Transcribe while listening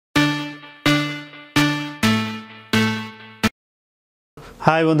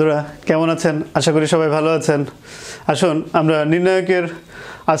High বন্ধুরা, কেমন আছেন? আশা করি সবাই ভালো আছেন। আসুন আমরা নির্ণায়কের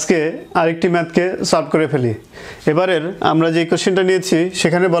আজকে আরেকটি ম্যাথকে সলভ করে ফেলি। এবারের আমরা যে কোশ্চেনটা নিয়েছি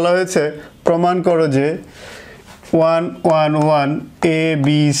সেখানে বলা হয়েছে প্রমাণ করো যে 1 1 1 a b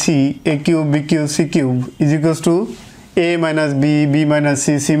c a cube b cube c cube is equals to a minus b b minus c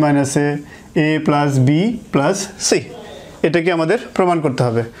c minus a plus b plus c। এটাকে আমাদের প্রমাণ করতে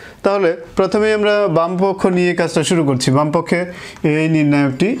হবে। তাহলে প্রথমেই আমরা বাম পক্ষ নিয়ে কাজটা শুরু করছি। বাম পক্ষে এই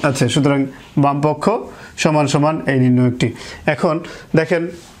নির্ণায়কটি আছে, সুতরাং বাম পক্ষ সমান সমান এই নির্ণায়কটি। এখন দেখেন,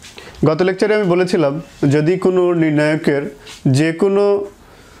 গত লেকচারে আমি বলেছিলাম যদি কোনো নির্ণায়কের যে কোনো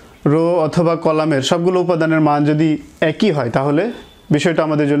রো অথবা কলামের সবগুলো উপাদানের মান যদি একই হয় তাহলে বিষয়টা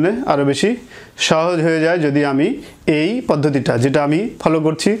আমাদের জন্য আরও বেশি সহজ হয়ে যায় যদি আমি এই পদ্ধতিটা যেটা আমি ফলো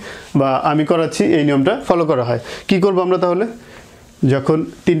করছি বা আমি করাচ্ছি এই নিয়মটা ফলো করা হয়। কি করব আমরা তাহলে? যখন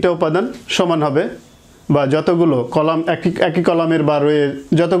তিনটা উপাদান সমান হবে বা যতগুলো কলাম একই কলামের বা রোয়ের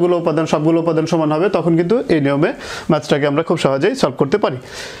যতগুলো উপাদান সবগুলো উপাদান সমান হবে তখন কিন্তু এই নিয়মে ম্যাথটাকে আমরা খুব সহজেই সলভ করতে পারি।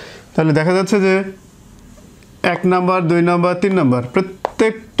 তাহলে দেখা যাচ্ছে যে 1 নাম্বার 2 নাম্বার 3 নাম্বার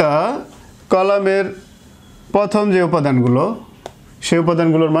প্রত্যেকটা কলামের প্রথম যে উপাদানগুলো সেই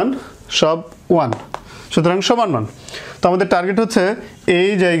উপাদানগুলোর মান সব 1, সুতরাং সমান মান। তো আমাদের টার্গেট হচ্ছে এই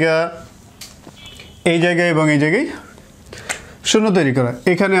জায়গায় এবং এই জায়গায় শূন্য তৈরি করা।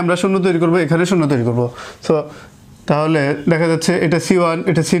 এখানে আমরা শূন্য তৈরি করব, এখানে শূন্য তৈরি করব। সো তাহলে দেখা যাচ্ছে এটা C1,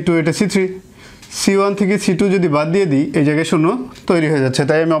 এটা C2, এটা C3। C1 থেকে C2 যদি বাদ দিয়ে দিই এই জায়গায় শূন্য তৈরি হয়ে যাচ্ছে,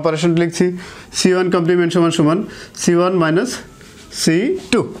 তাই আমি অপারেশনটা লিখছি C1 কমপ্লিমেন্ট সমান সমান C1 মাইনাস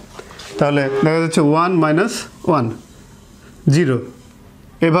C2। তাহলে দেখা যাচ্ছে 1 মাইনাস 1 0।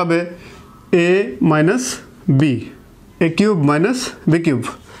 এভাবে a minus b a cube minus b cube.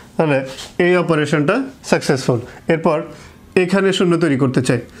 তাহলে এই অপারেশনটা সাকসেসফুল। এরপর এখানে শূন্য তৈরি করতে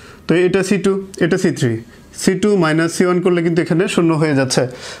চাই, তো এটা C2, এটা C3। C2 মাইনাস C1 করলে কিন্তু এখানে শূন্য হয়ে যাচ্ছে,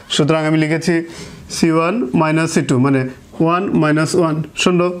 সুতরাং আমি লিখেছি C1 মাইনাস C2 মানে 1 মাইনাস 1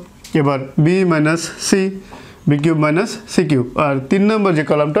 শূন্য। এবার b minus c b cube minus c cube. আর 3 নম্বর যে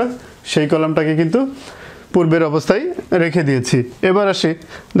কলামটা সেই কলামটাকে কিন্তু পূর্বের অবস্থায় রেখে দিয়েছি। এবার আসি,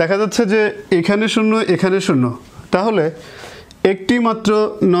 দেখা যাচ্ছে যে এখানে শূন্য এখানে শূন্য, তাহলে একটি মাত্র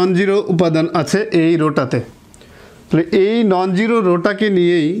নন জিরো উপাদান আছে এই রোটাতে। তাহলে এই নন জিরো রোটাকে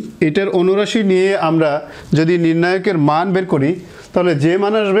নিয়েই এটার অনুরাশি নিয়ে আমরা যদি নির্ণায়কের মান বের করি তাহলে যে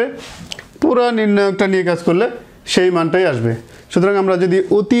মান আসবে পুরো নির্ণায়কটা নিয়ে কাজ করলে সেই মানটাই আসবে। সুতরাং আমরা যদি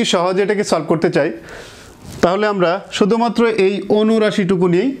অতি সহজে এটাকে সলভ করতে চাই তাহলে আমরা শুধুমাত্র এই অনুরাশিটুকু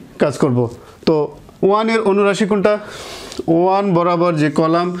নিয়েই কাজ করব। তো 1 এর অনুরাশি কোনটা? 1 বরাবর যে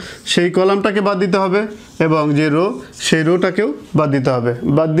কলাম সেই কলামটাকে বাদ দিতে হবে এবং যে রো সেই রোটাকেও বাদ দিতে হবে।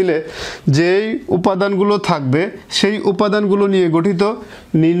 বাদ দিলে যেই উপাদানগুলো থাকবে সেই উপাদানগুলো নিয়ে গঠিত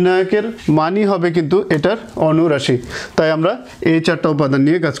নির্ণায়কের মানই হবে কিন্তু এটার অনুরাশি। তাই আমরা এই 4টা উপাদান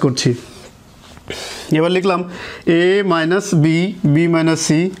নিয়ে কাজ করছি। এবার লিখলাম a minus b b minus c।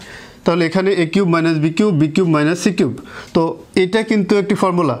 তাহলে এখানে a cube minus b cube b cube minus c cube. তো এটা কিন্তু একটি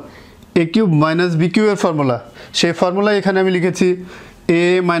formula, a cube minus b কিউবের ফর্মুলা। সেই ফর্মুলা এখানে আমি লিখেছি a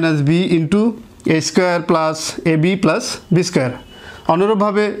minus b into a square plus A B plus B square.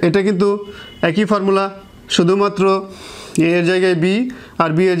 অনুরূপভাবে এটা কিন্তু একই ফর্মুলা, শুধুমাত্র a এর জায়গায় b আর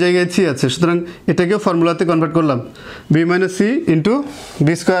b এর জায়গায় c আছে, সুতরাং এটাকেও ফর্মুলাতে কনভার্ট করলাম b minus c into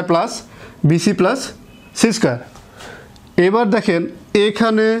B square plus BC plus C square. এবার দেখেন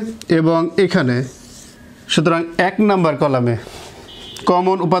এখানে এবং এখানে, সুতরাং 1 নাম্বার কলামে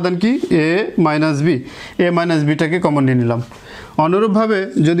কমন উপাদান কি? a minus B. a minus বিটাকে common নিয়ে নিলাম। অনুরূপভাবে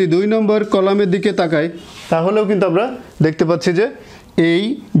যদি 2 নম্বর কলামের দিকে তাকাই তাহলেও কিন্তু আমরা দেখতে পাচ্ছি যে এই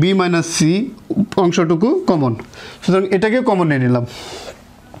b মাইনাস সি অংশটুকু কমন, সুতরাং এটাকে কমন নিয়ে নিলাম।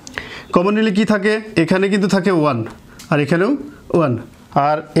 কমন নিলে কি থাকে? এখানে কিন্তু থাকে 1 আর এখানেও 1,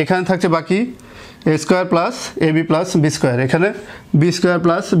 আর এখানে থাকছে বাকি a square plus A B plus B square. এখানে B square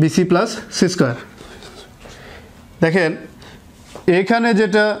plus BC plus C square. দেখেন এখানে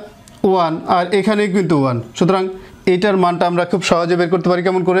যেটা 1 আর এখানে কিন্তু 1, সুতরাং এইটার মানটা আমরা খুব সহজে বের করতে পারি।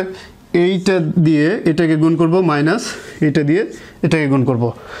 কেমন করে? এইটা দিয়ে এটাকে গুণ করব মাইনাস এটা দিয়ে এটাকে গুণ করব।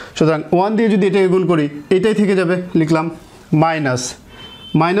 সুতরাং 1 দিয়ে যদি এটাকে গুণ করি এটাই থেকে যাবে, লিখলাম মাইনাস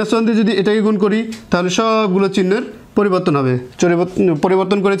 1 দিয়ে যদি এটাকে গুণ করি তাহলে সবগুলো চিহ্নের পরিবর্তন হবে।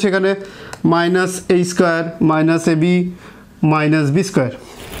 পরিবর্তন করেছি এখানে minus A square minus A B minus B square.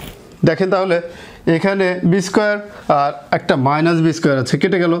 দেখেন তাহলে এখানে বি স্কোয়ার আর একটা মাইনাস বি স্কোয়ার আছে,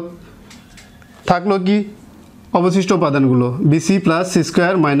 কেটে গেল। থাকলো কি? অবশিষ্ট উপাদানগুলো BC plus C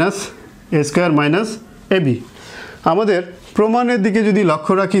square minus A square minus A B. আমাদের প্রমাণের দিকে যদি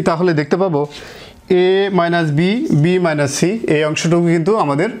লক্ষ্য রাখি তাহলে দেখতে পাবো a minus B B minus C এই অংশটুকু কিন্তু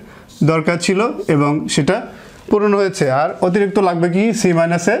আমাদের দরকার ছিল এবং সেটা পূরণ হয়েছে, আর অতিরিক্ত লাগবে কি সি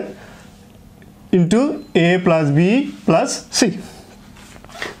মাইনাস এ ইন্টু এ প্লাস বি প্লাস সি।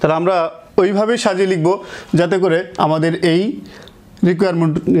 তাহলে আমরা ওইভাবেই সাজিয়ে লিখব যাতে করে আমাদের এই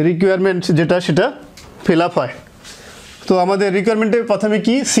রিকোয়ারমেন্ট যেটা সেটা ফিল আপ হয়। তো আমাদের রিকোয়ারমেন্টের প্রথমে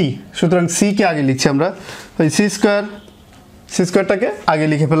কি সি, সুতরাং সিকে আগে লিখছি আমরা, ওই সি স্কোয়ারটাকে আগে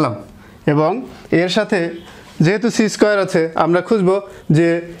লিখে ফেললাম, এবং এর সাথে যেহেতু সি স্কোয়ার আছে আমরা খুঁজব যে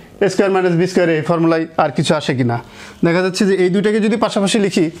এ স্কোয়ার মাইনাস বি স্কোয়ার এই ফর্মুলায় আর কিছু আসে কি না। দেখা যাচ্ছে যে এই দুইটাকে যদি পাশাপাশি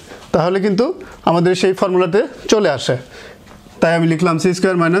লিখি তাহলে কিন্তু আমাদের সেই ফর্মুলাতে চলে আসে। তাই আমি লিখলাম সি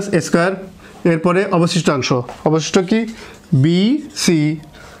স্কোয়ার মাইনাস এ স্কোয়ার, এরপরে অবশিষ্ট কি B C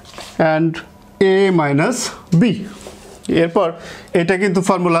and a minus B. এরপর এটা কিন্তু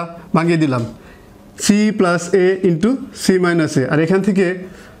ফর্মুলা ভাঙিয়ে দিলাম, সি প্লাস এ ইন্টু সি মাইনাস এ, আর এখান থেকে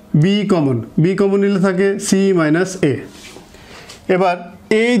বি কমন নিলে থাকে সি মাইনাস এ। এবার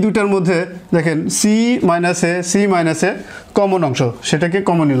এই দুটার মধ্যে দেখেন সি মাইনাস এ কমন অংশ, সেটাকে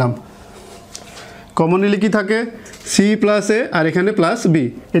কমন নিলাম। কমন নিলে কি থাকে সি প্লাস এ আর এখানে প্লাস বি।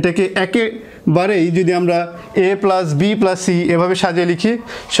 এটাকে একেবারেই যদি আমরা এ প্লাস বি প্লাস সি এভাবে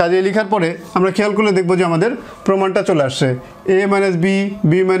সাজিয়ে লিখার পরে আমরা খেয়াল করলে দেখব যে আমাদের প্রমাণটা চলে আসছে, এ minus B,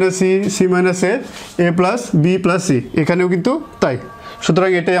 B minus C, C minus এ প্লাস বি প্লাস সি। এখানেও কিন্তু তাই। সুতরাং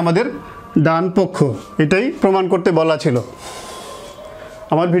এটাই আমাদের ডান পক্ষ, এটাই প্রমাণ করতে বলা ছিল।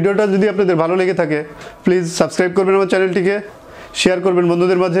 আমার ভিডিওটা যদি আপনাদের ভালো লেগে থাকে প্লিজ সাবস্ক্রাইব করবেন আমার চ্যানেলটিকে, শেয়ার করবেন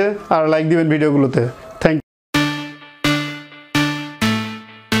বন্ধুদের মাঝে, আর লাইক দিবেন ভিডিওগুলোতে।